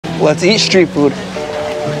Let's eat street food.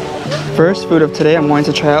 First food of today, I'm going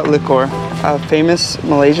to try out liquor, a famous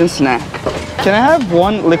Malaysian snack. Can I have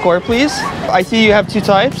one liquor, please? I see you have two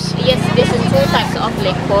types. Yes, this is two types of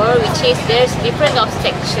liquor, which is there's different of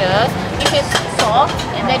texture. This is soft,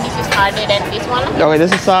 and then this is harder than this one. Okay,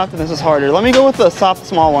 this is soft and this is harder. Let me go with the soft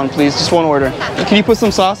small one, please. Just one order. Can you put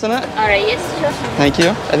some sauce in it? Alright, yes, sure. Thank you.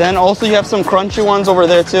 And then also you have some crunchy ones over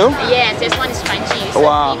there too? Yes, this one is crunchy. It's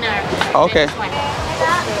wow. Okay.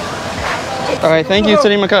 Alright, thank you.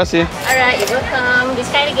 Terima kasih. Alright, you're welcome.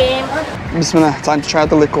 This kind of game. Bismillah, time to try out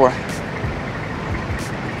the liquor.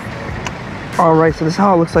 Alright, so this is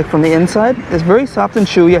how it looks like from the inside. It's very soft and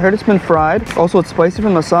chewy. I heard it's been fried. Also, it's spicy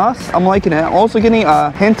from the sauce. I'm liking it. I'm also getting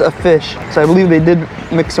a hint of fish. So I believe they did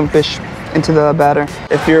mix some fish into the batter.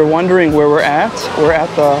 If you're wondering where we're at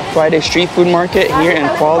the Friday street food market here in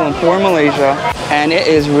Kuala Lumpur, Malaysia. And it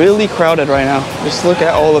is really crowded right now. Just look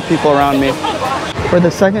at all the people around me. For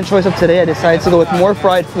the second choice of today, I decided to go with more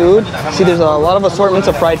fried food. See, there's a lot of assortments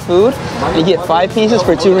of fried food. You get 5 pieces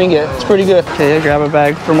for 2 ringgit. It's pretty good. Okay, grab a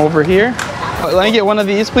bag from over here. Let me get one of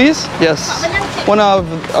these, please. Yes.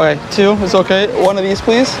 Okay, 2 is okay. One of these,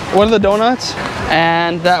 please. One of the donuts.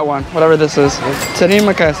 And that one, whatever this is.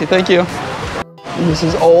 Terima kasih, thank you. This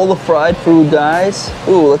is all the fried food, guys.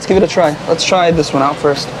 Ooh, let's give it a try. Let's try this one out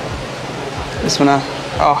first. This one out.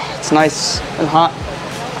 Oh, it's nice and hot.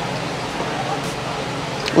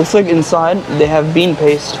 Looks like inside they have bean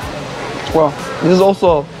paste. Well, this is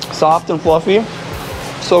also soft and fluffy.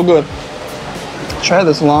 So good. Try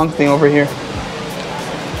this long thing over here.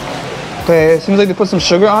 Okay, it seems like they put some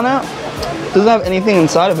sugar on it. Doesn't have anything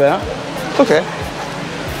inside of it. It's okay.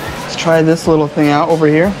 Let's try this little thing out over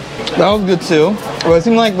here. That was good too. But it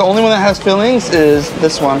seems like the only one that has fillings is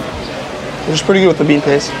this one, which is pretty good with the bean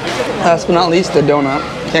paste. Last but not least, the donut.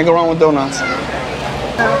 Can't go wrong with donuts.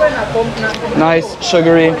 Nice,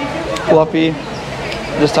 sugary, fluffy,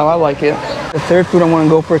 just how I like it. The third food I want to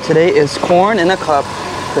go for today is corn in a cup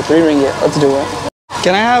for 3 ringgit. Let's do it.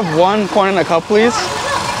 Can I have one corn in a cup, please?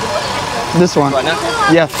 This one.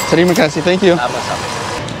 Yes, terima kasih, thank you.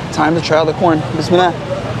 Time to try out the corn. Bismillah.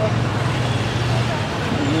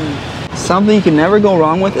 Something you can never go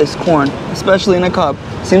wrong with is corn, especially in a cup.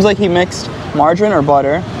 Seems like he mixed margarine or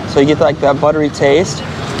butter, so you get like that buttery taste.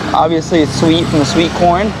 Obviously it's sweet from the sweet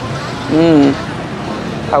corn.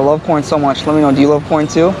 I love corn so much. Let me know, do you love corn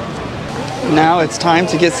too? Now it's time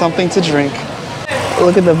to get something to drink.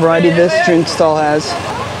 Look at the variety this drink stall has.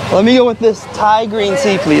 Let me go with this Thai green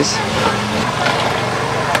tea, please.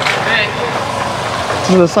 This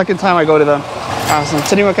is the second time I go to them. Awesome.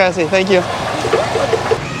 Terima kasih, thank you.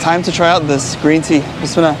 Time to try out this green tea.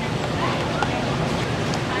 Bismillah.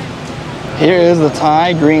 Here is the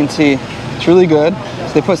Thai green tea. It's really good.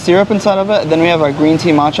 So they put syrup inside of it. Then we have our green tea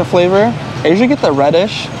matcha flavor. I usually get the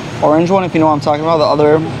reddish orange one, if you know what I'm talking about, the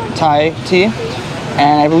other Thai tea.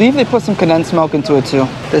 And I believe they put some condensed milk into it too.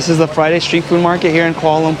 This is the Friday street food market here in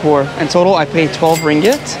Kuala Lumpur. In total, I paid 12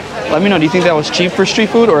 ringgit. Let me know, do you think that was cheap for street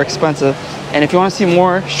food or expensive? And if you want to see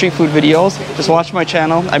more street food videos, just watch my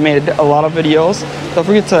channel. I made a lot of videos. Don't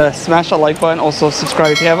forget to smash that like button. Also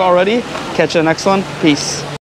subscribe if you haven't already. Catch you in the next one. Peace.